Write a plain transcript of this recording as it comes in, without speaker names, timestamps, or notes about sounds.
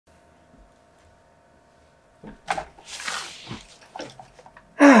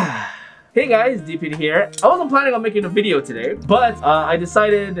Hey guys, D-Piddy here. I wasn't planning on making a video today, but I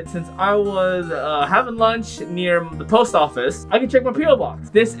decided since I was having lunch near the post office, I can check my P.O. box.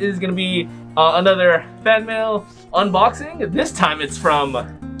 This is gonna be another fan mail unboxing. This time it's from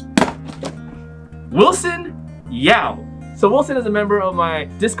Wilson Yao. So Wilson is a member of my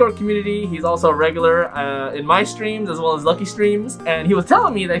Discord community. He's also a regular in my streams as well as Lucky streams. And he was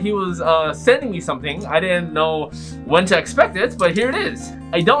telling me that he was sending me something. I didn't know when to expect it, but here it is.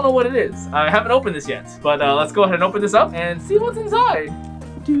 I don't know what it is. I haven't opened this yet, but let's go ahead and open this up and see what's inside.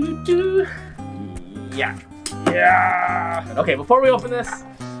 Yeah. Okay, before we open this,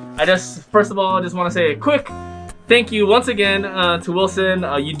 first of all, I just want to say a quick thank you once again to Wilson.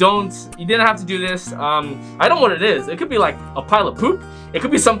 You didn't have to do this. I don't know what it is. It could be like a pile of poop. It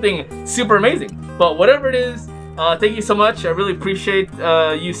could be something super amazing. But whatever it is, thank you so much. I really appreciate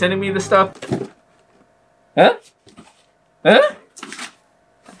you sending me this stuff. Huh? Huh?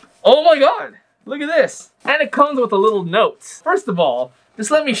 Oh my god! Look at this. And it comes with a little note. First of all, just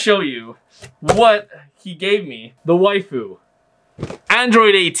let me show you what he gave me. The waifu.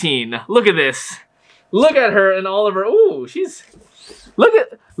 Android 18. Look at this. Look at her and all of her. Ooh, she's. Look at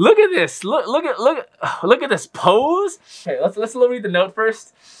this. Look at this pose. Okay, let's read the note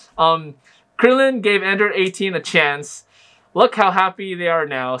first. Krillin gave Android 18 a chance. Look how happy they are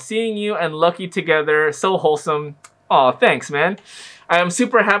now, seeing you and Lucky together. So wholesome. Aw, thanks, man. I am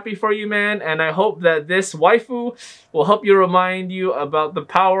super happy for you, man, and I hope that this waifu will help you remind you about the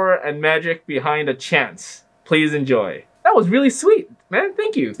power and magic behind a chance. Please enjoy. That was really sweet, man.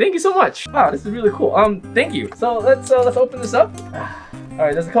 Thank you so much. Wow, this is really cool. Thank you. So let's open this up. All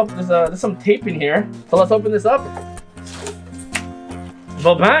right, there's some tape in here. So let's open this up.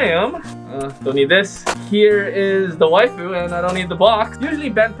 Ba-bam. Don't need this. Here is the waifu, and I don't need the box. Usually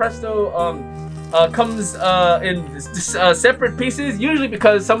banpresto comes in separate pieces, usually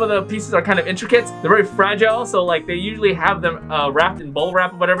because some of the pieces are kind of intricate. They're very fragile, so like they usually have them wrapped in bubble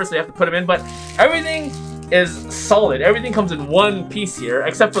wrap or whatever, so you have to put them in. But everything is solid. Everything comes in one piece here,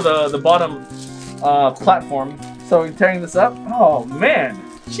 except for the bottom platform. So we're tearing this up. Oh man,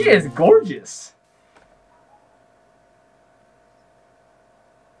 she is gorgeous.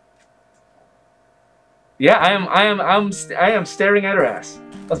 Yeah, I am staring at her ass.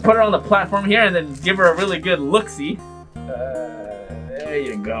 Let's put her on the platform here and then give her a really good look-see. There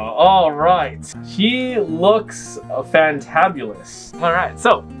you go. All right. She looks fantabulous. All right,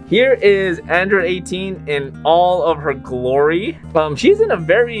 so here is Android 18 in all of her glory. She's in a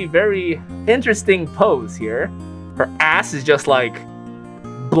very, very interesting pose here. Her ass is just like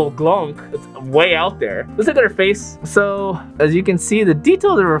glunk. It's way out there. Let's look at her face. So as you can see, the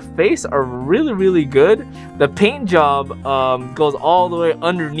details of her face are really, really good. The paint job goes all the way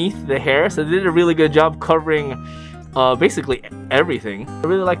underneath the hair, so they did a really good job covering basically everything. I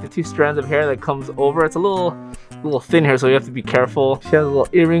really like the two strands of hair that comes over. It's a little thin here, so you have to be careful. She has a little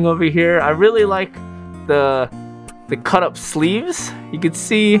earring over here. I really like the cut up sleeves. You can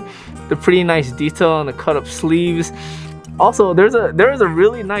see the pretty nice detail on the cut up sleeves. Also, there is a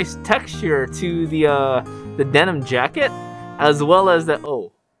really nice texture to the denim jacket, as well as the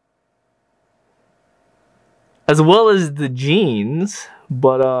jeans.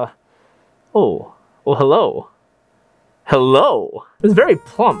 But hello. It's very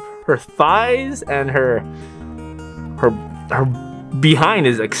plump. Her thighs and her behind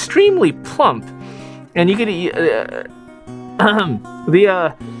is extremely plump, and you can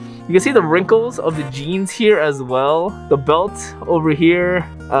you can see the wrinkles of the jeans here as well. The belt over here,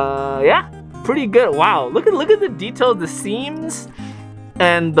 yeah, pretty good. Wow, look at the detail, the seams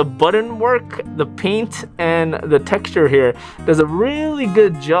and the button work, the paint and the texture here does a really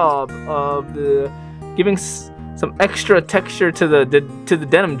good job of giving some extra texture to the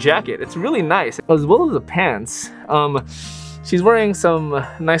denim jacket. It's really nice, as well as the pants. She's wearing some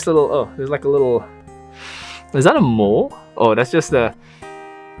nice little, there's like a little, is that a mole? Oh, that's just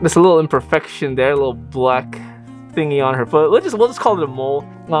there's a little imperfection there, a little black thingy on her foot. We'll just call it a mole.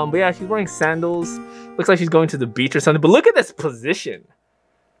 But yeah, she's wearing sandals. Looks like she's going to the beach or something. But look at this position.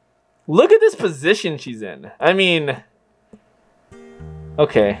 Look at this position she's in. I mean,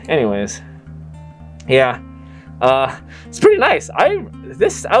 okay. Anyways, yeah, it's pretty nice.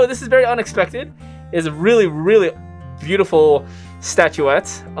 This is very unexpected. It's a really, really beautiful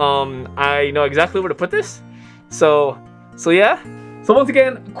statuette. I know exactly where to put this. So yeah. So once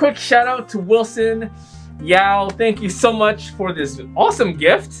again, quick shout out to Wilson Yao. Thank you so much for this awesome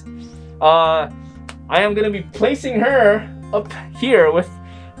gift. I am going to be placing her up here with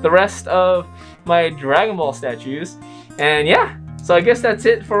the rest of my Dragon Ball statues. And yeah, so I guess that's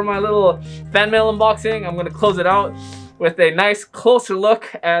it for my little fan mail unboxing. I'm going to close it out with a nice closer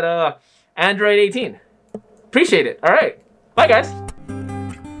look at Android 18. Appreciate it. All right. Bye, guys.